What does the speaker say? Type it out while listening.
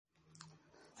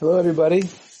Hello, everybody.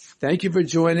 Thank you for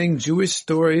joining Jewish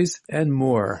Stories and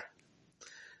More.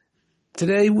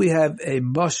 Today we have a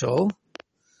mashal,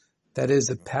 that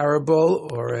is a parable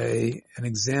or an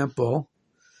example,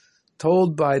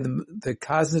 told by the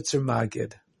Kaznitzer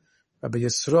Maggid, Rabbi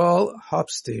Yisrael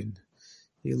Hopstein.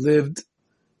 He lived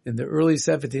in the early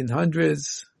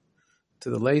 1700s to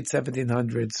the late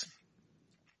 1700s.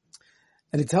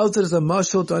 And he tells us a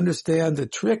mashal to understand the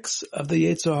tricks of the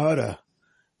Yetzer Harah,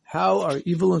 how our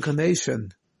evil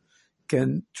inclination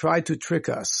can try to trick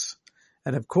us.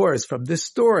 And of course, from this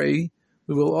story,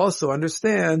 we will also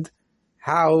understand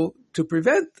how to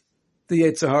prevent the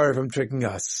Yetzer Harah from tricking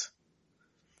us.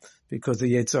 Because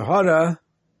the Yetzer Harah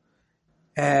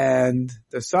and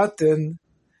the Satan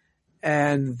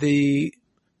and the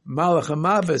Malach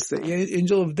HaMavis, the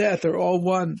angel of death, are all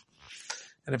one.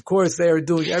 And of course, they are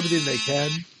doing everything they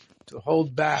can to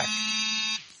hold back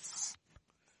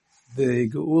the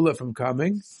Geula from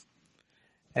coming.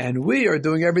 And we are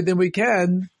doing everything we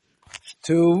can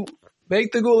to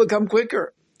make the Geula come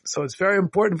quicker. So it's very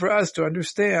important for us to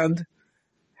understand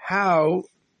how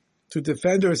to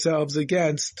defend ourselves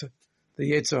against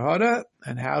the Yetzer Harah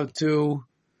and how to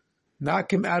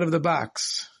knock him out of the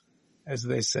box, as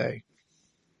they say.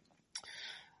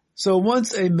 So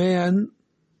once a man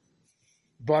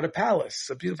bought a palace,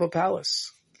 a beautiful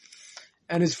palace,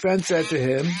 and his friend said to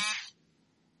him,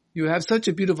 "You have such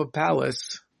a beautiful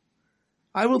palace,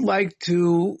 I would like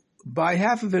to buy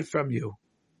half of it from you."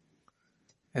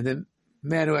 And the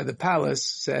man who had the palace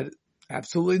said,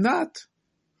 "Absolutely not."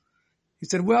 He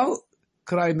said, "Well,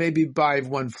 could I maybe buy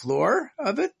one floor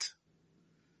of it?"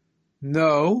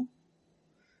 "No."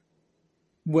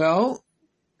 "Well,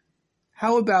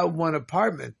 how about one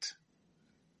apartment?"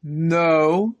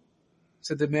 "No,"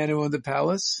 said the man who owned the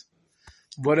palace.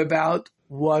 "What about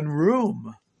one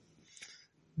room?"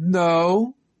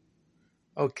 "No."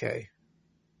 "Okay.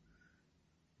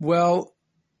 Well,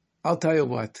 I'll tell you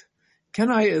what.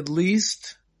 Can I at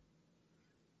least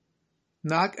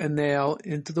knock a nail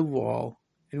into the wall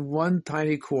in one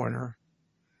tiny corner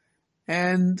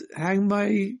and hang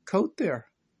my coat there?"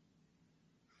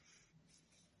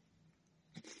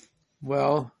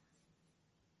 "Well,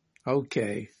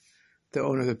 okay," the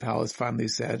owner of the palace finally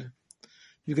said.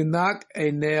 "You can knock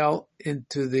a nail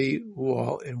into the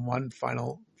wall in one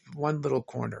little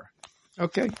corner."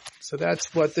 Okay, so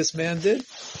that's what this man did.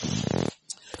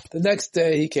 The next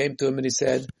day he came to him and he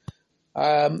said,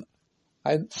 I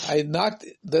knocked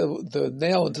the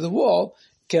nail into the wall.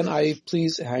 Can I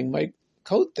please hang my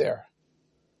coat there?"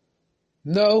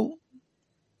 "No,"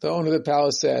 the owner of the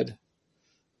palace said.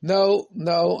 No,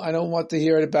 I don't want to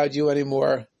hear it about you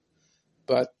anymore.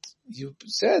 But you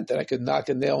said that I could knock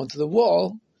a nail into the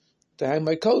wall to hang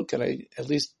my coat. Can I at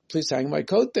least please hang my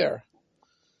coat there?"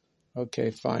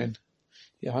 Okay, fine.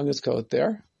 He hung his coat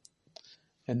there.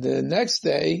 And the next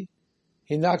day,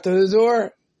 he knocked on the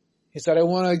door. He said, "I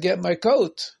want to get my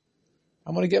coat.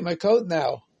 I want to get my coat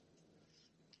now."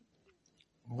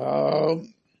 The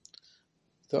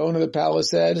owner of the palace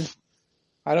said,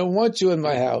 "I don't want you in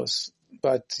my house.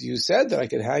 But you said that I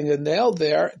could hang a nail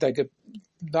there, that I could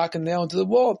knock a nail into the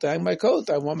wall to hang my coat.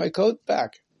 I want my coat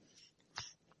back."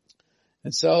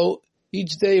 And so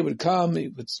each day he would come, he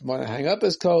would want to hang up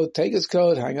his coat, take his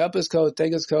coat, hang up his coat,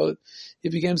 take his coat.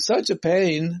 It became such a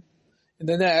pain in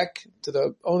the neck to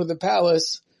the owner of the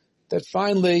palace that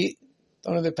finally the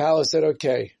owner of the palace said,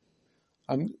 "Okay,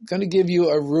 I'm going to give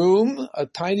you a room, a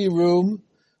tiny room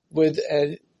with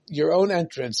your own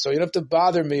entrance. So you don't have to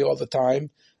bother me all the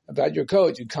time about your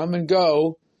coat. You come and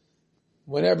go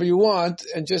whenever you want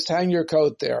and just hang your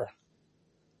coat there.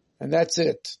 And that's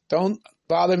it. Don't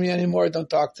bother me anymore. Don't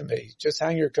talk to me. Just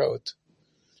hang your coat."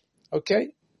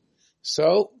 Okay?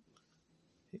 So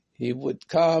he would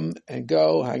come and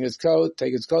go, hang his coat,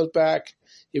 take his coat back.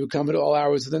 He would come at all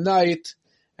hours of the night.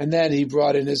 And then he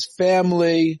brought in his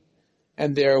family.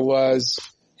 And there was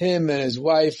him and his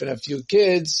wife and a few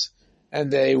kids. And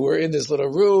they were in this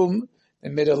little room. They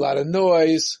made a lot of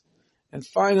noise. And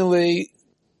finally,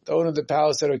 the owner of the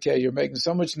palace said, "Okay, you're making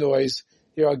so much noise.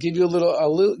 Here, I'll give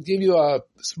you a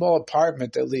small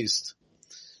apartment at least."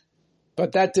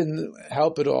 But that didn't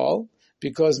help at all,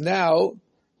 because now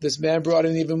this man brought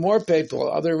in even more people,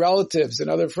 other relatives and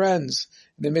other friends.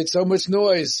 And they made so much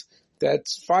noise that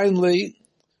finally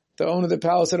the owner of the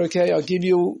palace said, "Okay, I'll give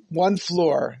you one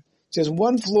floor. Just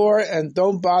one floor, and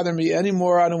don't bother me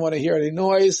anymore. I don't want to hear any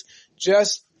noise.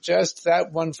 Just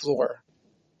that one floor."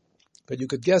 But you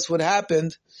could guess what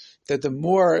happened, that the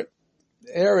more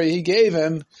area he gave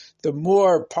him, the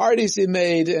more parties he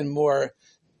made and more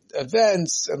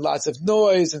events and lots of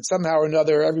noise, and somehow or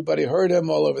another everybody heard him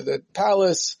all over the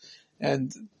palace,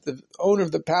 and the owner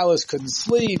of the palace couldn't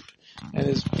sleep, and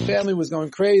his family was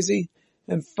going crazy.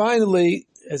 And finally,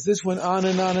 as this went on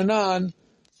and on and on,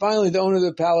 finally the owner of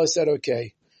the palace said,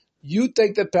 okay, you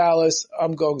take the palace,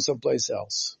 I'm going someplace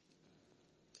else.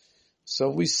 So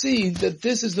we see that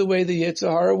this is the way the Yetzer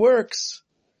Harah works.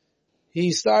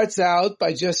 He starts out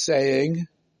by just saying,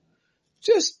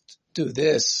 just do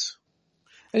this.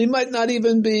 And he might not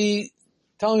even be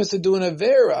telling us to do an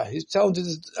avera. He's telling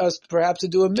us perhaps to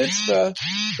do a mitzvah,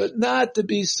 but not to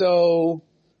be so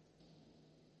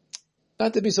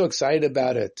excited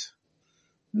about it.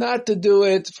 Not to do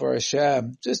it for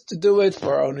Hashem, just to do it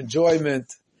for our own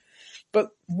enjoyment. But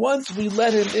once we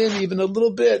let him in even a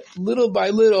little bit, little by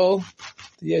little,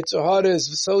 the Yetzer Harah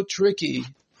is so tricky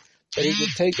that he can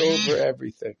take over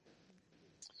everything.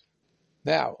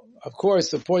 Now, of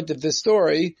course, the point of this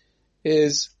story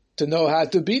is to know how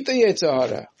to beat the Yetzer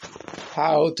Harah,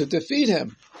 how to defeat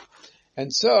him.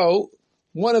 And so,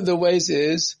 one of the ways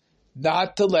is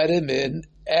not to let him in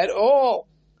at all.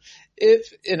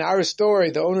 If in our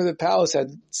story the owner of the palace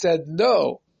had said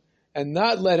no and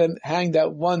not let him hang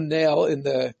that one nail in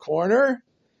the corner,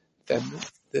 then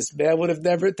this man would have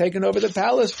never taken over the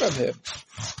palace from him.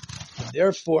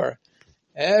 Therefore,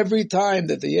 every time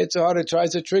that the Yetzer Harah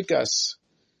tries to trick us,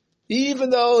 even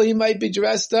though he might be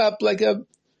dressed up like a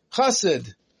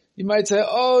chassid, he might say,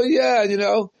 oh yeah,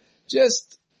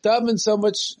 just dumping so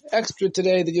much extra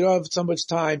today that you don't have so much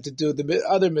time to do the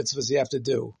other mitzvahs you have to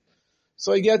do.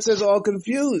 So he gets us all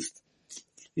confused.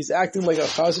 He's acting like a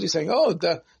chassid. He's saying, oh,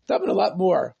 dumping a lot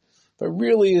more. But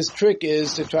really his trick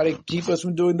is to try to keep us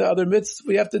from doing the other mitzvahs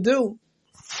we have to do.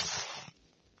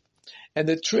 And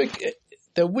the trick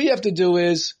that we have to do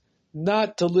is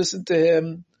not to listen to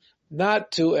him,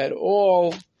 not to at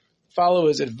all follow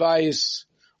his advice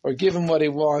or give him what he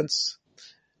wants.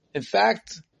 In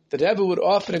fact, the Rebbe would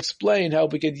often explain how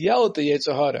we could yell at the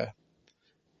Yetzer Harah.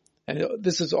 And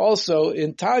this is also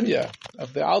in Tanya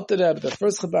of the Alter Rebbe, the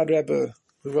first Chabad Rebbe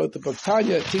who wrote the book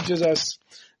Tanya, teaches us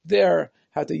there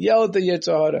how to yell at the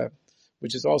Yetzer Harah,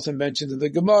 which is also mentioned in the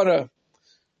Gemara.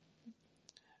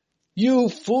 You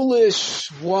foolish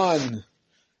one.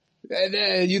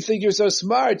 And you think you're so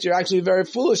smart. You're actually very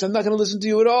foolish. I'm not going to listen to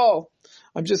you at all.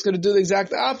 I'm just going to do the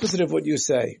exact opposite of what you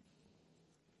say.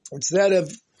 Instead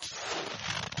of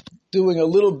doing a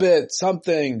little bit,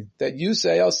 something that you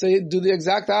say, I'll say, do the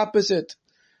exact opposite.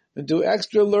 And do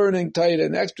extra learning, Torah,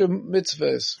 and extra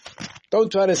mitzvahs.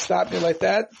 Don't try to stop me like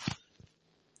that.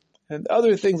 And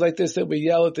other things like this that we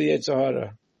yell at the Yetzer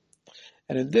Harah.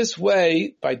 And in this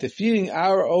way, by defeating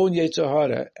our own Yetzer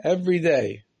Harah every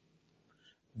day,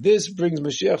 this brings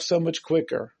Mashiach so much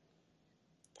quicker.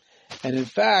 And in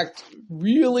fact,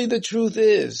 really the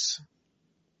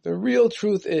real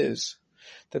truth is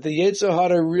that the Yetzer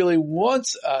Harah really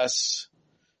wants us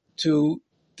to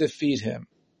defeat him.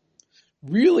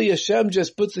 Really, Hashem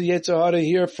just puts the Yetzer Harah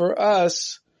here for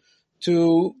us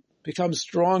to become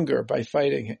stronger by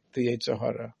fighting the Yetzer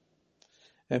Harah.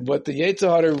 And what the Yetzer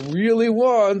Harah really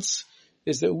wants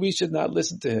is that we should not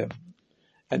listen to him.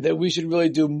 And that we should really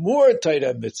do more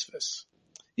Torah mitzvahs.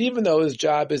 Even though his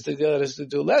job is to get us to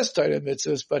do less Torah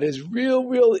mitzvahs, but his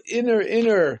real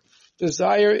inner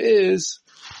desire is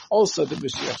also that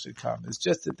Mashiach should come. It's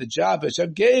just that the job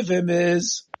Hashem gave him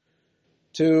is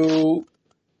to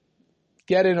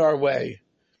get in our way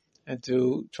and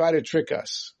to try to trick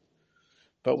us.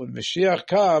 But when Mashiach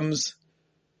comes,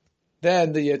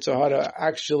 then the Yetzer Harah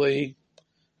actually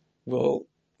will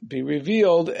be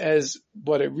revealed as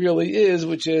what it really is,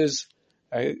 which is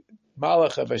a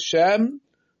Malach of Hashem,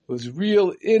 whose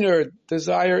real inner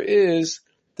desire is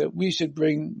that we should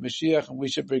bring Mashiach and we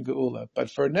should bring Geula. But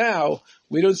for now,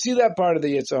 we don't see that part of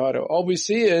the Yetzer Harah. All we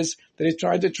see is that he's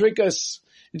trying to trick us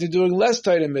into doing less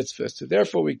Torah mitzvahs. So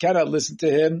therefore, we cannot listen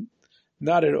to him,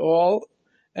 not at all,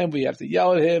 and we have to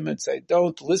yell at him and say,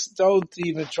 don't listen, don't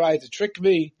even try to trick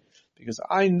me, because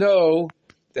I know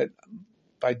that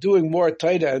by doing more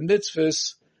Torah and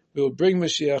mitzvahs, we will bring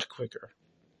Mashiach quicker.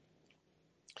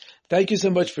 Thank you so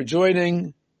much for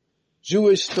joining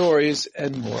Jewish Stories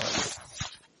and More.